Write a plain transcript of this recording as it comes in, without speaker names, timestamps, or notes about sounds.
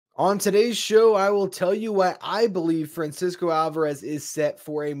On today's show, I will tell you why I believe Francisco Alvarez is set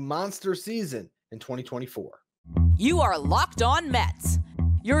for a monster season in 2024. You are Locked On Mets,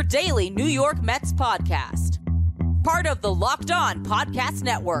 your daily New York Mets podcast. Part of the Locked On Podcast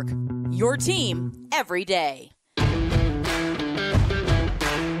Network, your team every day.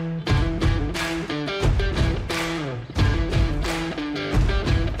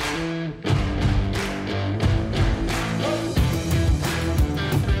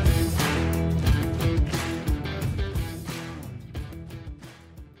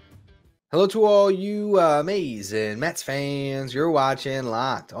 Hello to all you amazing Mets fans. You're watching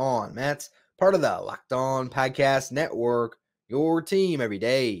Locked On Mets, part of the Locked On Podcast Network, your team every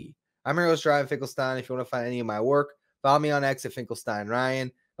day. I'm your host, Ryan Finkelstein. If you want to find any of my work, follow me on X at Finkelstein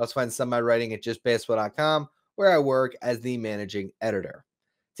Ryan. Also find some of my writing at justbaseball.com, where I work as the managing editor.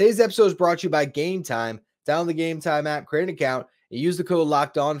 Today's episode is brought to you by Gametime. Download the Gametime app, create an account, and use the code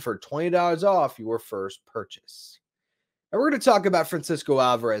Locked On for $20 off your first purchase. And we're going to talk about Francisco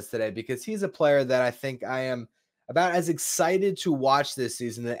Alvarez today because he's a player that I think I am about as excited to watch this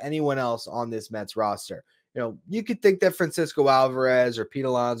season than anyone else on this Mets roster. You know, you could think that Francisco Alvarez or Pete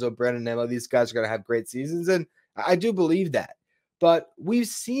Alonso, Brandon Nimmo, these guys are going to have great seasons, and I do believe that. But we've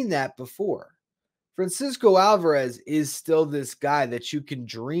seen that before. Francisco Alvarez is still this guy that you can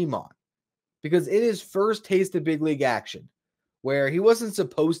dream on because in his first taste of big league action, where he wasn't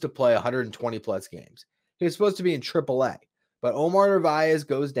supposed to play 120 plus games, he was supposed to be in AAA, but Omar Narvaez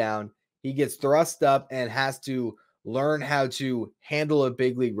goes down. He gets thrust up and has to learn how to handle a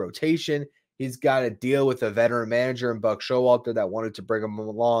big league rotation. He's got to deal with a veteran manager in Buck Showalter that wanted to bring him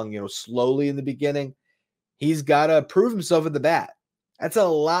along, slowly in the beginning. He's got to prove himself at the bat. That's a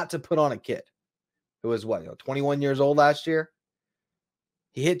lot to put on a kid who was 21 years old last year.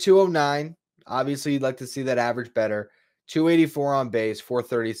 He hit 209. Obviously, you'd like to see that average better. 284 on base,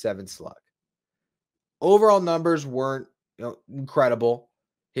 437 slug. Overall numbers weren't incredible.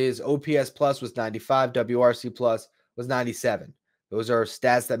 His OPS plus was 95. WRC plus was 97. Those are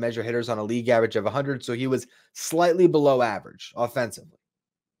stats that measure hitters on a league average of 100. So he was slightly below average offensively.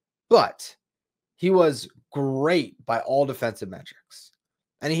 But he was great by all defensive metrics.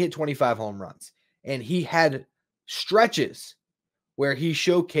 And he hit 25 home runs. And he had stretches where he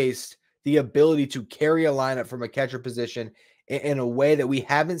showcased the ability to carry a lineup from a catcher position in a way that we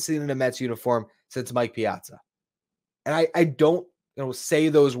haven't seen in a Mets uniform since Mike Piazza. And I don't say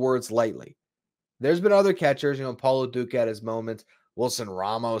those words lightly. There's been other catchers, Paulo Duque had his moments. Wilson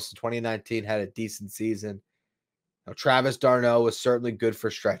Ramos in 2019 had a decent season. Travis d'Arnaud was certainly good for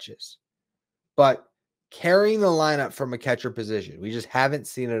stretches. But carrying the lineup from a catcher position, we just haven't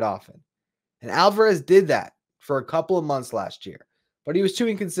seen it often. And Alvarez did that for a couple of months last year, but he was too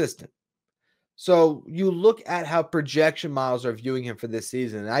inconsistent. So you look at how projection models are viewing him for this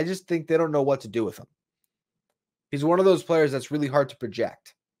season, and I just think they don't know what to do with him. He's one of those players that's really hard to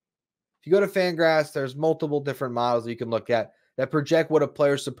project. If you go to FanGraphs, there's multiple different models you can look at that project what a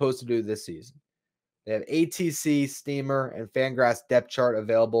player's supposed to do this season. They have ATC, Steamer, and FanGraphs depth chart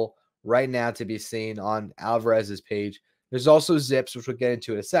available right now to be seen on Alvarez's page. There's also Zips, which we'll get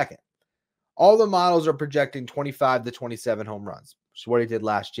into in a second. All the models are projecting 25 to 27 home runs, which is what he did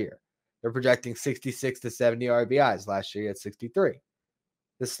last year. They're projecting 66 to 70 RBIs. Last year, he had 63.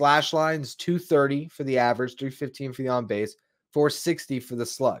 The slash line is 230 for the average, 315 for the on-base, 460 for the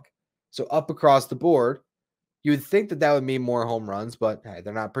slug. So up across the board, you would think that would mean more home runs, but hey,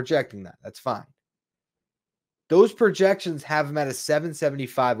 they're not projecting that. That's fine. Those projections have him at a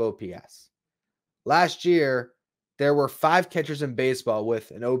 775 OPS. Last year, there were 5 catchers in baseball with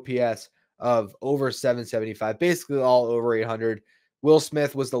an OPS of over 775, basically all over 800. Will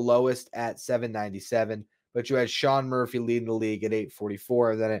Smith was the lowest at 797, but you had Sean Murphy leading the league at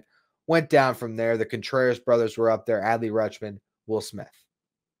 844, and then it went down from there. The Contreras brothers were up there, Adley Rutschman, Will Smith.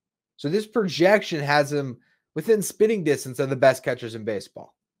 So this projection has him within spitting distance of the best catchers in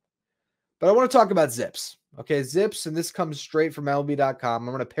baseball. But I want to talk about Zips. Okay, Zips, and this comes straight from MLB.com.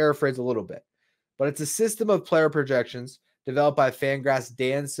 I'm going to paraphrase a little bit. But it's a system of player projections developed by FanGraphs'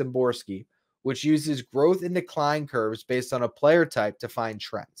 Dan Szymborski, which uses growth and decline curves based on a player type to find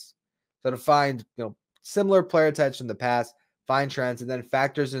trends. So to find similar player types from the past, find trends, and then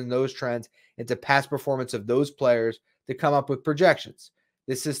factors in those trends into past performance of those players to come up with projections.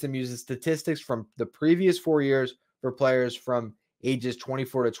 This system uses statistics from the previous 4 years for players from ages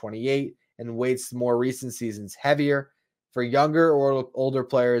 24 to 28 and weights more recent seasons heavier. For younger or older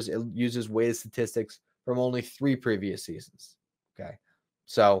players, it uses weighted statistics from only 3 previous seasons. Okay,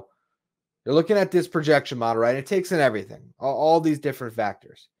 so you're looking at this projection model, right? It takes in everything, all these different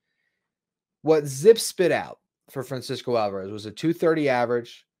factors. What Zip spit out for Francisco Alvarez was a 230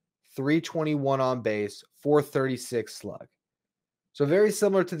 average, 321 on base, 436 slug. So very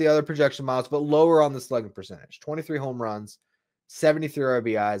similar to the other projection models, but lower on the slugging percentage. 23 home runs, 73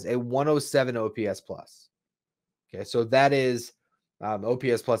 RBIs, a 107 OPS plus. Okay, so that is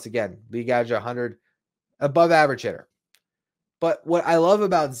OPS plus again. League average 100, above average hitter. But what I love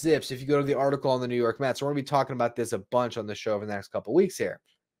about Zips, if you go to the article on the New York Mets, we're going to be talking about this a bunch on the show over the next couple of weeks here.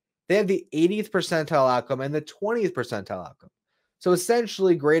 They have the 80th percentile outcome and the 20th percentile outcome. So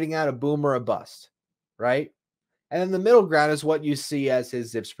essentially grading out a boom or a bust, right? And then the middle ground is what you see as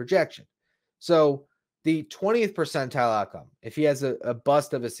his Zips projection. So the 20th percentile outcome, if he has a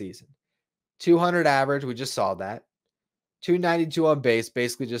bust of a season, 200 average, we just saw that. 292 on base,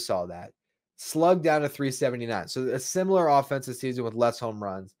 basically just saw that. Slug down to 379. So a similar offensive season with less home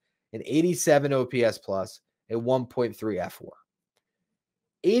runs, an 87 OPS plus, a 1.3 F4.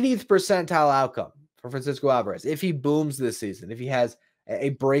 80th percentile outcome for Francisco Alvarez. If he booms this season, if he has a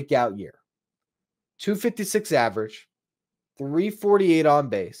breakout year, 256 average, 348 on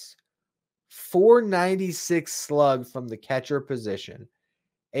base, 496 slug from the catcher position,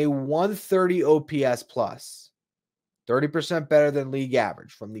 a 130 OPS plus, 30% better than league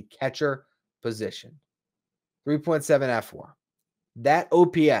average from the catcher position, 3.7 F4. That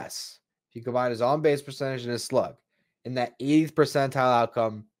OPS, if you combine his on-base percentage and his slug, and that 80th percentile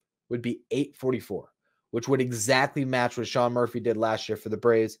outcome would be 844, which would exactly match what Sean Murphy did last year for the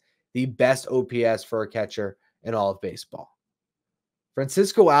Braves, the best OPS for a catcher in all of baseball.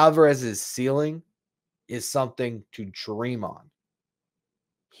 Francisco Alvarez's ceiling is something to dream on.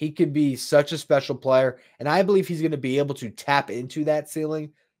 He could be such a special player, and I believe he's going to be able to tap into that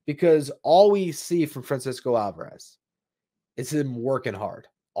ceiling because all we see from Francisco Alvarez is him working hard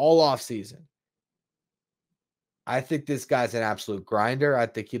all off season. I think this guy's an absolute grinder. I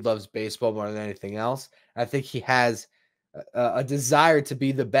think he loves baseball more than anything else. I think he has a desire to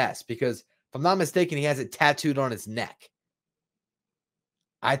be the best because, if I'm not mistaken, he has it tattooed on his neck.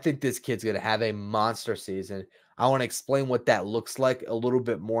 I think this kid's going to have a monster season. I want to explain what that looks like a little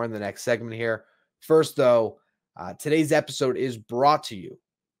bit more in the next segment here. First, though, today's episode is brought to you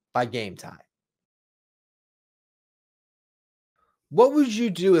by Gametime. What would you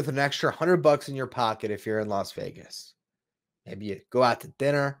do with an extra $100 in your pocket if you're in Las Vegas? Maybe you go out to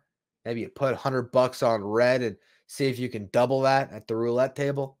dinner. Maybe you put $100 on red and see if you can double that at the roulette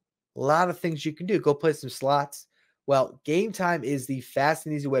table. A lot of things you can do. Go play some slots. Well, Gametime is the fast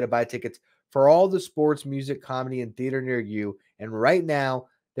and easy way to buy tickets for all the sports, music, comedy, and theater near you. And right now,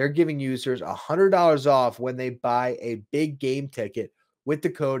 they're giving users $100 off when they buy a big game ticket with the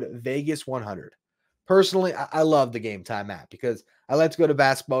code Vegas100. Personally, I love the Gametime app because I like to go to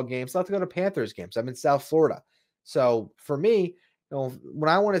basketball games. I like to go to Panthers games. I'm in South Florida. So for me, when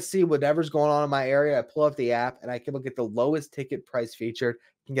I want to see whatever's going on in my area, I pull up the app and I can look at the lowest ticket price featured.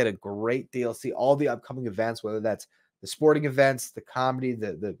 Can get a great deal. See all the upcoming events, whether that's the sporting events, the comedy,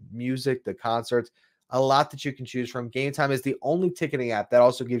 the music, the concerts, a lot that you can choose from. Gametime is the only ticketing app that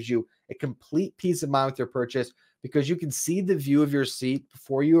also gives you a complete peace of mind with your purchase because you can see the view of your seat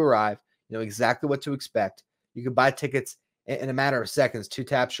before you arrive. You know exactly what to expect. You can buy tickets in a matter of seconds. 2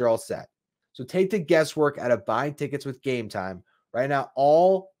 taps, you're all set. So take the guesswork out of buying tickets with Gametime. Right now,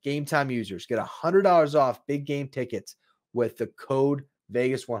 all Gametime users get $100 off big game tickets with the code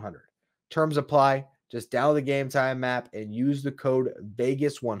Vegas100. Terms apply. Just download the Gametime app and use the code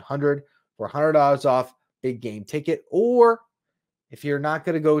Vegas100 for $100 off big game ticket. Or if you're not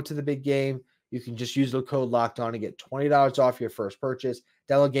going to go to the big game, you can just use the code Locked On and get $20 off your first purchase.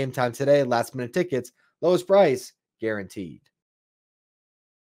 Download Gametime today. Last minute tickets, lowest price guaranteed.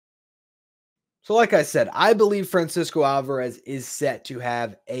 So like I said, I believe Francisco Alvarez is set to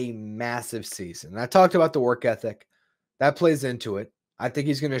have a massive season. And I talked about the work ethic. That plays into it. I think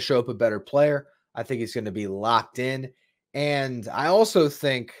he's going to show up a better player. I think he's going to be locked in. And I also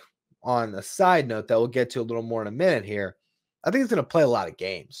think, on a side note that we'll get to a little more in a minute here, I think he's going to play a lot of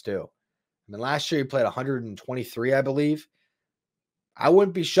games too. I mean, last year he played 123, I believe. I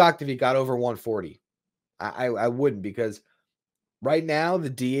wouldn't be shocked if he got over 140. I wouldn't, because right now the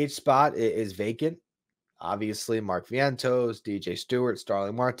DH spot is vacant. Obviously, Mark Vientos, DJ Stewart,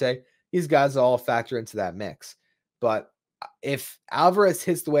 Starling Marte, these guys all factor into that mix. But if Alvarez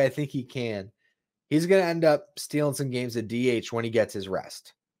hits the way I think he can, he's going to end up stealing some games at DH when he gets his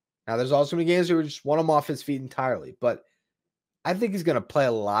rest. Now, there's also many games where we just want him off his feet entirely, but I think he's going to play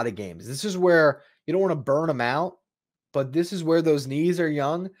a lot of games. This is where you don't want to burn him out, but this is where those knees are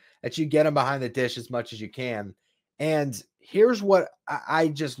young, that you get him behind the dish as much as you can. And here's what I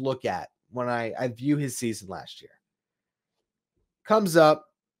just look at when I view his season last year. Comes up,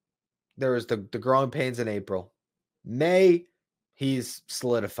 there was the growing pains in April. May, he's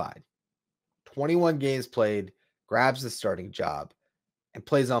solidified. 21 games played, grabs the starting job, and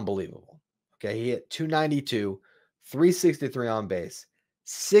plays unbelievable. Okay, he hit 292, 363 on base,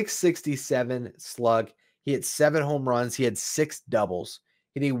 667 slug. He hit 7 home runs. He had 6 doubles.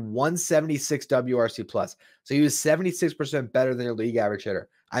 He had a 176 WRC plus. So he was 76% better than your league average hitter.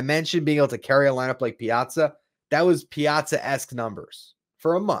 I mentioned being able to carry a lineup like Piazza. That was Piazza-esque numbers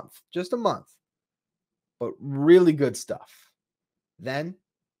for a month, just a month. But really good stuff. Then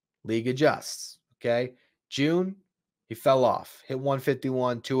league adjusts. Okay. June, he fell off. Hit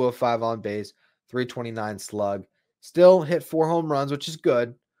 151, 205 on base, 329 slug. Still hit 4 home runs, which is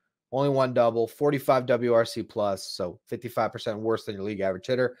good. Only 1 double, 45 WRC plus, so 55% worse than your league average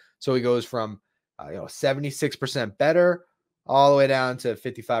hitter. So he goes from 76% better all the way down to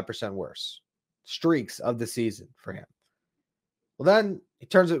 55% worse. Streaks of the season for him. Well, then he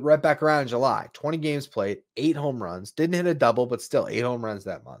turns it right back around in July. 20 games played, 8 home runs. Didn't hit a double, but still 8 home runs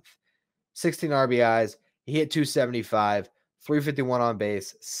that month. 16 RBIs. He hit 275, 351 on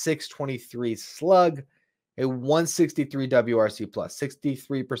base, 623 slug, a 163 WRC plus,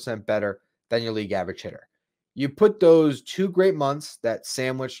 63% better than your league average hitter. You put those 2 great months that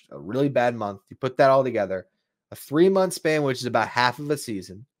sandwiched a really bad month, you put that all together, a 3-month span, which is about half of a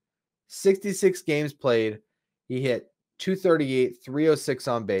season, 66 games played, he hit 238, 306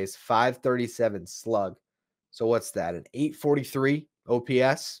 on base, 537 slug. So what's that? An 843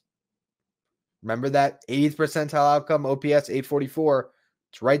 OPS? Remember that 80th percentile outcome, OPS 844.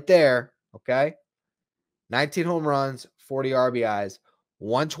 It's right there, okay? 19 home runs, 40 RBIs,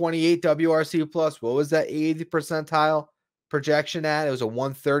 128 WRC plus. What was that 80th percentile projection at? It was a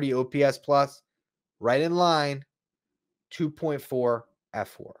 130 OPS plus. Right in line, 2.4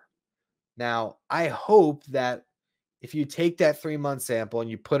 F4. Now, I hope that if you take that 3-month sample and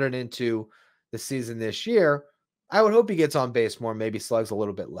you put it into the season this year, I would hope he gets on base more, maybe slugs a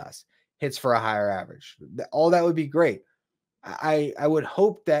little bit less, hits for a higher average. All that would be great. I would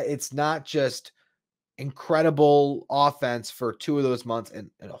hope that it's not just incredible offense for 2 of those months and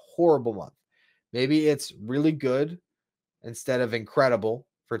a horrible month. Maybe it's really good instead of incredible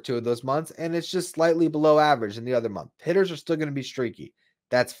for 2 of those months, and it's just slightly below average in the other month. Hitters are still going to be streaky.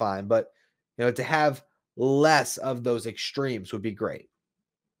 That's fine. But, to have less of those extremes would be great.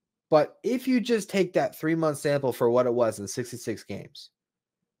 But if you just take that 3-month sample for what it was in 66 games,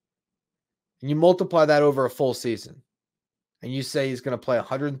 and you multiply that over a full season, and you say he's going to play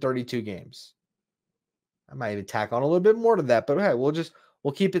 132 games, I might even tack on a little bit more to that, but hey,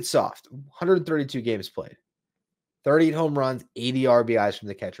 we'll keep it soft. 132 games played, 38 home runs, 80 RBIs from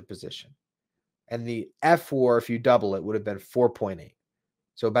the catcher position. And the F4, if you double it, would have been 4.8.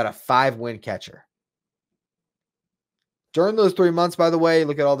 So about a 5-win catcher. During those 3 months, by the way,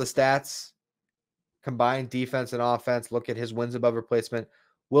 look at all the stats. Combined defense and offense. Look at his wins above replacement.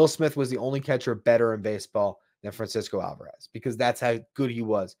 Will Smith was the only catcher better in baseball than Francisco Alvarez because that's how good he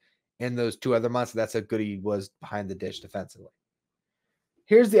was in those 2 other months. That's how good he was behind the dish defensively.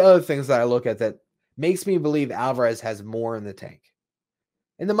 Here's the other things that I look at that makes me believe Alvarez has more in the tank.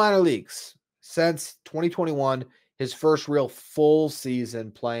 In the minor leagues, since 2021, his first real full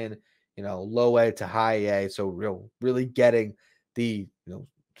season playing, low A to high A, so really getting the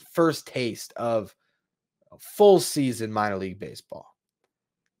first taste of full season minor league baseball.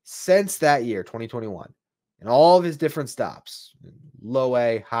 Since that year, 2021, and all of his different stops, low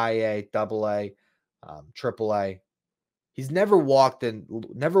A, high A, double A, triple A, he's never walked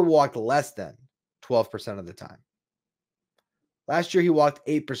less than 12% of the time. Last year, he walked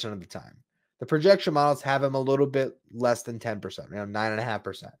 8% of the time. The projection models have him a little bit less than 10%,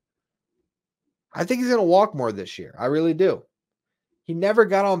 9.5%. I think he's going to walk more this year. I really do. He never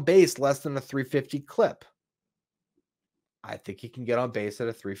got on base less than a 350 clip. I think he can get on base at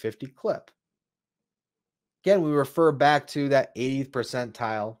a 350 clip. Again, we refer back to that 80th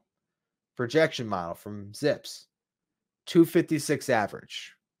percentile projection model from Zips. 256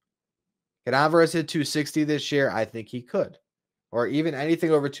 average. Can Alvarez hit 260 this year? I think he could. Or even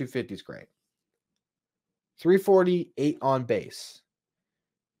anything over 250 is great. 348 on base.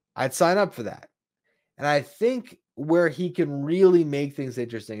 I'd sign up for that. And I think where he can really make things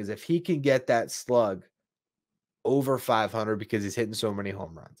interesting is if he can get that slug over 500 because he's hitting so many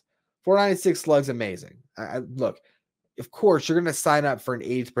home runs. 496 slug's amazing. Look, of course, you're going to sign up for an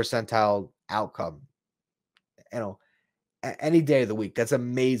 80th percentile outcome. Any day of the week. That's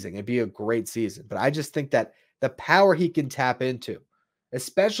amazing. It'd be a great season. But I just think that the power he can tap into,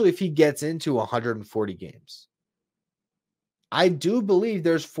 especially if he gets into 140 games. I do believe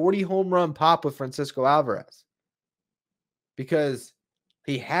there's 40 home run pop with Francisco Alvarez because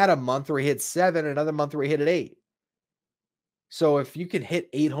he had a month where he hit 7, another month where he hit at 8. So if you can hit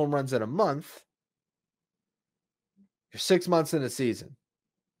 8 home runs in a month, you're 6 months in a season,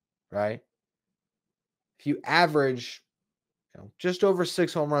 right? If you average, just over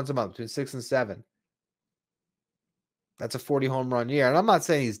 6 home runs a month, between 6 and 7, that's a 40 home run year. And I'm not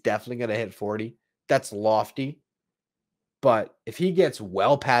saying he's definitely going to hit 40. That's lofty. But if he gets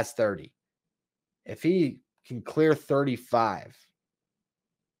well past 30, if he can clear 35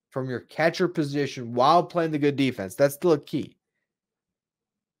 from your catcher position while playing the good defense, that's still a key.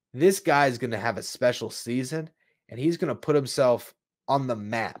 This guy is going to have a special season, and he's going to put himself on the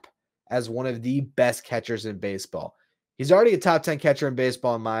map as one of the best catchers in baseball. He's already a top 10 catcher in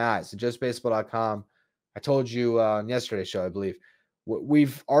baseball in my eyes. So justbaseball.com, I told you on yesterday's show, I believe,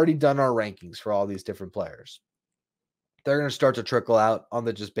 we've already done our rankings for all these different players. They're going to start to trickle out on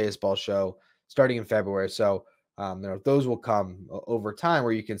the Just Baseball show starting in February. So those will come over time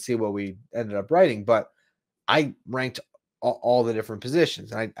where you can see what we ended up writing. But I ranked all the different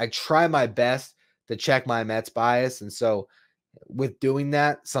positions. And I try my best to check my Mets bias. And so with doing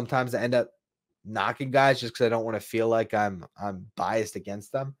that, sometimes I end up knocking guys just because I don't want to feel like I'm biased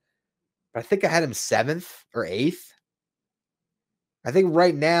against them. But I think I had him 7th or 8th. I think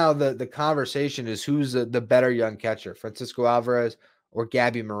right now the conversation is who's the better young catcher, Francisco Alvarez or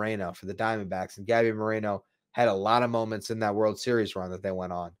Gabby Moreno for the Diamondbacks. And Gabby Moreno had a lot of moments in that World Series run that they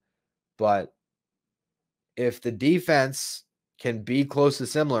went on. But if the defense can be close to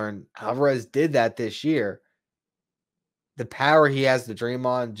similar, and Alvarez did that this year, the power he has to dream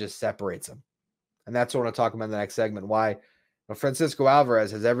on just separates him. And that's what I want to talk about in the next segment, why Francisco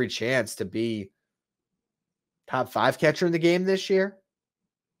Alvarez has every chance to be top 5 catcher in the game this year.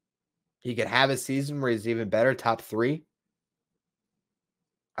 He could have a season where he's even better, top 3.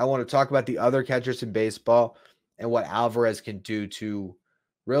 I want to talk about the other catchers in baseball and what Alvarez can do to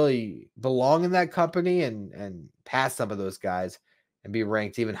really belong in that company and pass some of those guys and be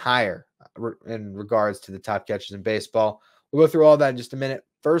ranked even higher in regards to the top catchers in baseball. We'll go through all that in just a minute.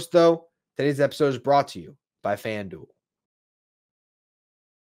 First, though, today's episode is brought to you by FanDuel.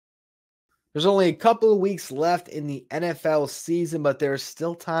 There's only a couple of weeks left in the NFL season, but there's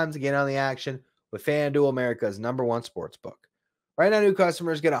still time to get on the action with FanDuel, America's #1 sportsbook. Right now, new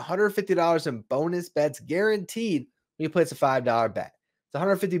customers get $150 in bonus bets guaranteed when you place a $5 bet. It's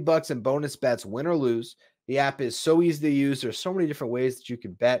 $150 in bonus bets, win or lose. The app is so easy to use. There's so many different ways that you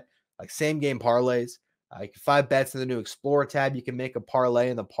can bet, like same-game parlays. You can find bets in the new Explorer tab. You can make a parlay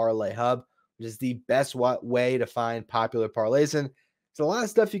in the Parlay Hub, which is the best way to find popular parlays. And there's a lot of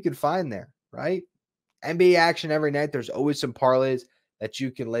stuff you can find there, right? NBA action every night. There's always some parlays that you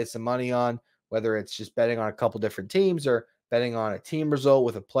can lay some money on, whether it's just betting on a couple different teams or betting on a team result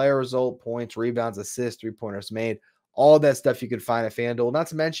with a player result, points, rebounds, assists, three-pointers made. All that stuff you can find at FanDuel. Not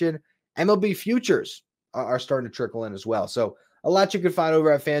to mention MLB futures are starting to trickle in as well. So a lot you can find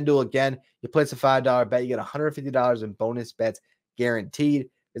over at FanDuel. Again, you place a $5 bet, you get $150 in bonus bets guaranteed.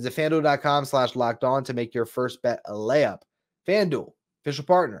 Visit FanDuel.com/lockedon to make your first bet a layup. FanDuel, official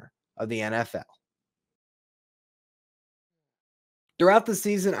partner of the NFL. Throughout the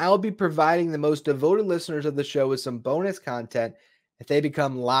season, I'll be providing the most devoted listeners of the show with some bonus content if they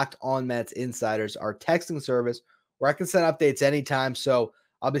become Locked On Mets Insiders, our texting service where I can send updates anytime. So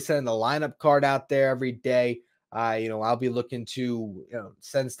I'll be sending the lineup card out there every day. I'll be looking to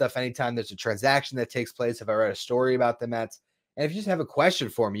send stuff anytime there's a transaction that takes place. If I read a story about the Mets, and if you just have a question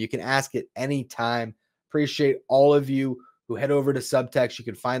for me, you can ask it anytime. Appreciate all of you who head over to Subtext. You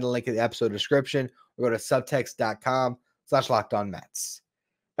can find the link in the episode description or go to subtext.com/lockedonmets.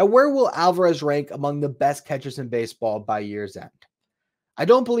 Now, where will Alvarez rank among the best catchers in baseball by year's end? I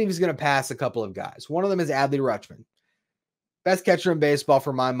don't believe he's going to pass a couple of guys. One of them is Adley Rutschman. Best catcher in baseball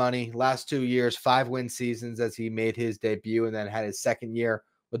for my money. Last 2 years, 5-win seasons as he made his debut and then had his second year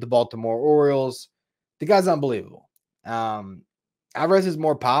with the Baltimore Orioles. The guy's unbelievable. Alvarez is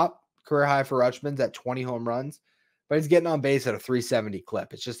more pop. Career high for Rutschman's at 20 home runs, but he's getting on base at a 370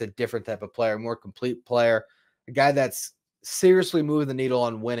 clip. It's just a different type of player, more complete player, a guy that's seriously moving the needle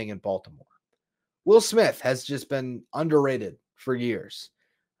on winning in Baltimore. Will Smith has just been underrated for years.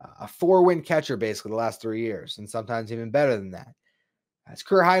 A 4-win catcher basically the last 3 years, and sometimes even better than that. His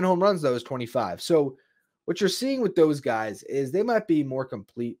career high in home runs, though, is 25. So what you're seeing with those guys is they might be more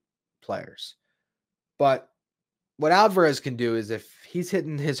complete players. But what Alvarez can do is if he's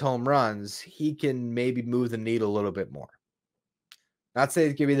hitting his home runs, he can maybe move the needle a little bit more. Not saying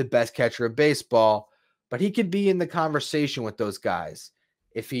he could be the best catcher of baseball, but he could be in the conversation with those guys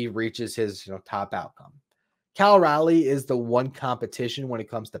if he reaches his top outcome. Cal Raleigh is the one competition when it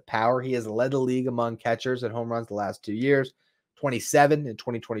comes to power. He has led the league among catchers and home runs the last 2 years, 27 in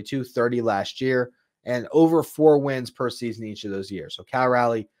 2022, 30 last year. and over 4 wins per season each of those years. So Cal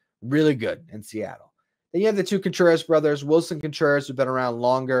Raleigh, really good in Seattle. Then you have the two Contreras brothers, Wilson Contreras, who've been around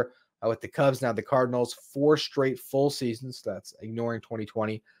longer with the Cubs, now the Cardinals, 4 straight full seasons. That's ignoring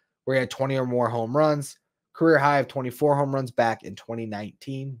 2020, where he had 20 or more home runs. Career high of 24 home runs back in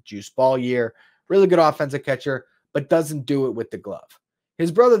 2019, juice ball year. Really good offensive catcher, but doesn't do it with the glove.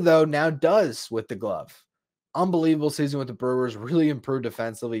 His brother, though, now does with the glove. Unbelievable season with the Brewers, really improved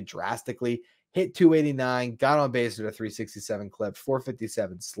defensively drastically, hit 289, got on base at a 367 clip,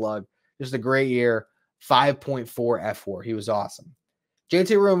 457 slug. Just a great year, 5.4 F4. He was awesome.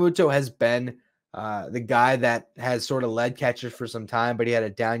 JT Realmuto has been the guy that has sort of led catchers for some time, but he had a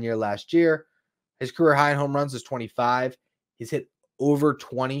down year last year. His career high in home runs is 25. He's hit over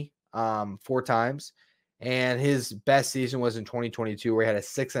 20 4 times. And his best season was in 2022, where he had a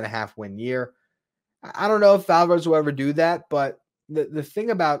 6.5 win year. I don't know if Alvarez will ever do that, but the thing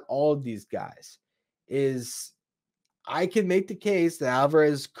about all of these guys is I can make the case that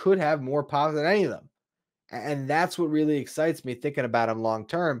Alvarez could have more power than any of them. And that's what really excites me thinking about him long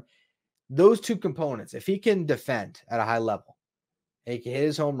term. Those two components, if he can defend at a high level, he can hit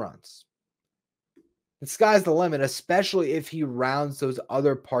his home runs, the sky's the limit, especially if he rounds those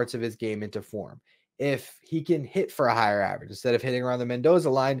other parts of his game into form. If he can hit for a higher average, instead of hitting around the Mendoza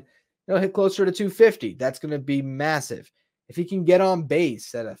line, hit closer to 250. That's going to be massive. If he can get on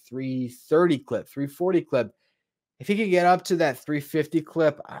base at a 330 clip, 340 clip, if he can get up to that 350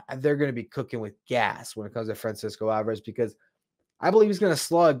 clip, they're going to be cooking with gas when it comes to Francisco Alvarez, because I believe he's going to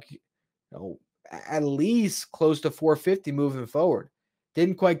slug at least close to 450 moving forward.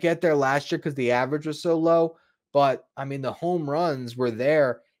 Didn't quite get there last year because the average was so low, but I mean, the home runs were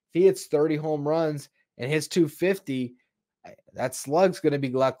there. If he hits 30 home runs and hits 250, that slug's going to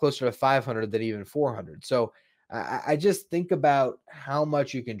be a lot closer to 500 than even 400. So I just think about how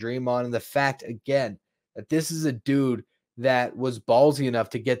much you can dream on, and the fact, again, that this is a dude that was ballsy enough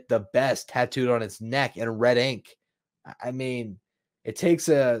to get the best tattooed on his neck in red ink. I mean, it takes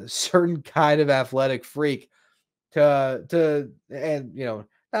a certain kind of athletic freak to and not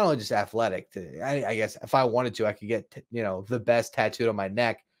only just athletic. I guess if I wanted to, I could get the best tattooed on my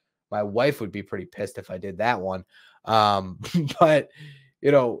neck. My wife would be pretty pissed if I did that one. But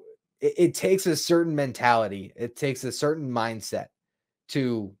it takes a certain mentality. It takes a certain mindset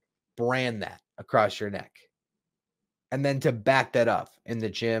to brand that across your neck, and then to back that up in the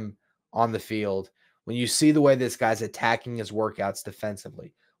gym, on the field. When you see the way this guy's attacking his workouts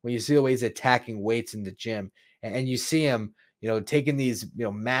defensively, when you see the way he's attacking weights in the gym, and you see him, taking these,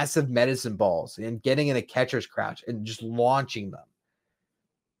 massive medicine balls and getting in a catcher's crouch and just launching them.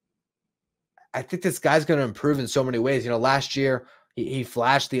 I think this guy's going to improve in so many ways. Last year he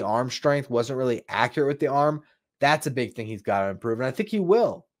flashed the arm strength, wasn't really accurate with the arm. That's a big thing he's got to improve, and I think he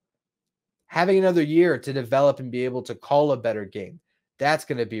will. Having another year to develop and be able to call a better game, that's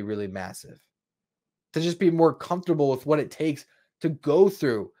going to be really massive. To just be more comfortable with what it takes to go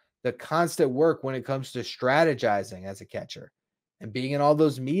through the constant work when it comes to strategizing as a catcher and being in all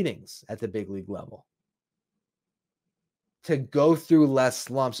those meetings at the big league level. To go through less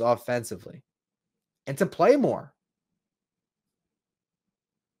slumps offensively and to play more.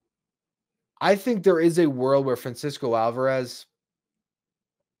 I think there is a world where Francisco Alvarez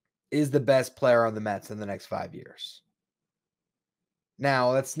is the best player on the Mets in the next 5 years.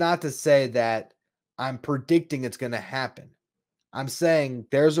 Now, that's not to say that I'm predicting it's going to happen. I'm saying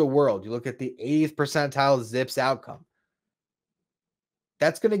there's a world. You look at the 80th percentile Zips outcome.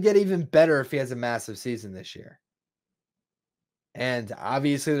 That's going to get even better if he has a massive season this year. And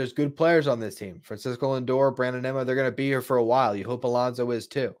obviously, there's good players on this team. Francisco Lindor, Brandon Nimmo, they're going to be here for a while. You hope Alonso is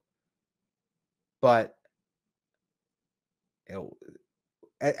too. But,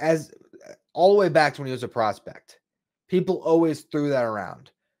 as all the way back to when he was a prospect, people always threw that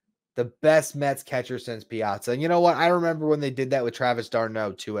around. The best Mets catcher since Piazza. And you know what? I remember when they did that with Travis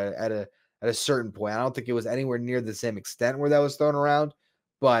d'Arnaud too at a certain point. I don't think it was anywhere near the same extent where that was thrown around,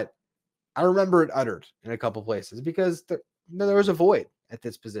 but I remember it uttered in a couple places because there was a void at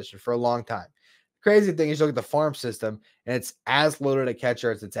this position for a long time. Crazy thing is, you look at the farm system and it's as loaded a catcher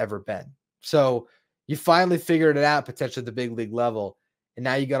as it's ever been. So you finally figured it out potentially at the big league level. And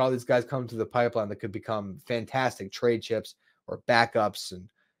now you got all these guys coming through the pipeline that could become fantastic trade chips or backups. And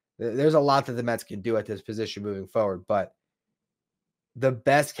there's a lot that the Mets can do at this position moving forward. But the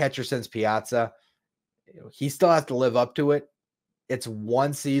best catcher since Piazza, he still has to live up to it. It's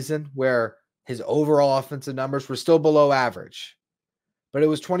one season where his overall offensive numbers were still below average, but it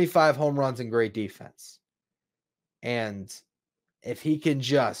was 25 home runs and great defense. And if he can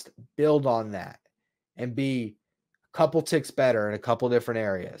just build on that and be a couple ticks better in a couple different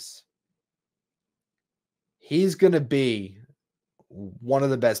areas, he's going to be one of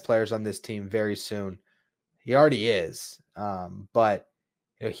the best players on this team very soon. He already is, but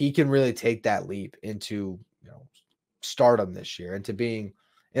he can really take that leap into stardom this year, into being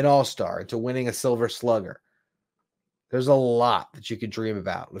an all-star, into winning a Silver Slugger. There's a lot that you could dream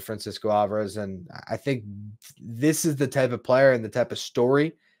about with Francisco Alvarez, and I think this is the type of player and the type of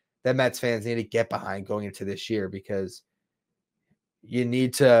story that Mets fans need to get behind going into this year, because you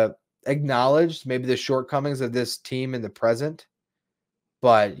need to acknowledge maybe the shortcomings of this team in the present,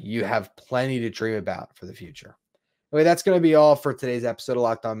 but you have plenty to dream about for the future. Anyway, that's going to be all for today's episode of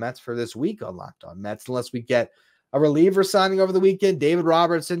Locked On Mets for this week on Locked On Mets, unless we get a reliever signing over the weekend. David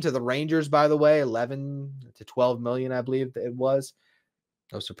Robertson to the Rangers, by the way, 11 to 12 million, I believe it was.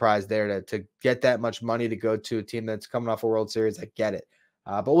 No surprise there to get that much money to go to a team that's coming off a World Series. I get it.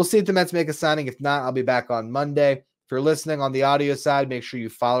 But we'll see if the Mets make a signing. If not, I'll be back on Monday. If you're listening on the audio side, make sure you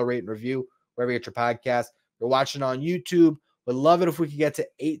follow, rate, and review wherever you get your podcast. If you're watching on YouTube, would love it if we could get to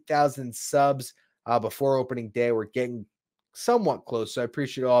 8,000 subs before opening day. We're getting somewhat close, so I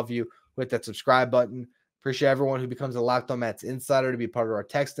appreciate all of you with that subscribe button. Appreciate everyone who becomes a Locked On Mets insider to be part of our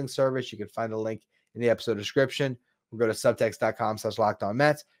texting service. You can find the link in the episode description. We'll go to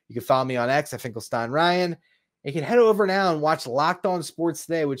subtext.com/LockedOnMets. You can follow me on X at Finkelstein Ryan. You can head over now and watch Locked On Sports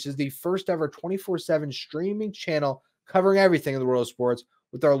Today, which is the first ever 24/7 streaming channel covering everything in the world of sports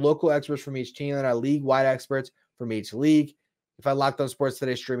with our local experts from each team and our league-wide experts from each league. You find Locked On Sports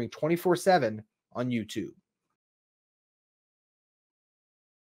Today streaming 24/7 on YouTube.